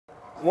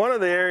One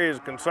of the areas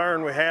of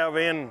concern we have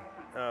in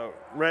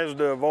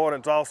residue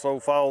avoidance also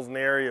falls in the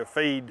area of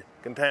feed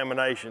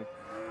contamination.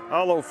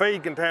 Although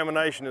feed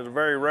contamination is a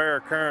very rare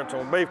occurrence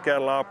on beef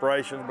cattle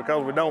operations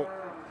because we don't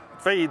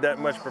feed that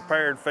much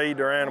prepared feed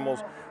to our animals,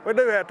 we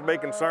do have to be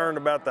concerned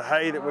about the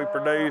hay that we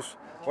produce,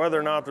 whether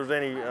or not there's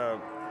any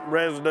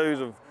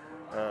residues of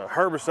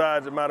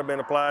herbicides that might have been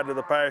applied to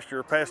the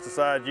pasture,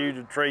 pesticides used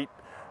to treat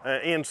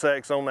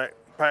insects on that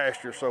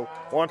pasture. So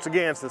once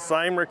again, it's the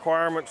same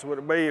requirements would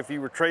it be if you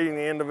were treating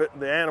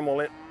the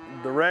animal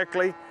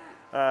directly.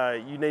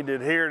 You need to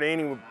adhere to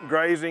any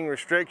grazing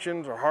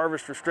restrictions or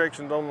harvest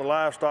restrictions on the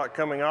livestock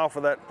coming off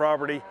of that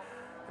property.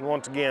 And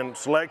once again,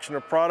 selection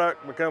of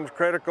product becomes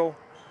critical,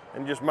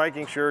 and just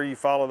making sure you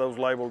follow those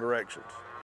label directions.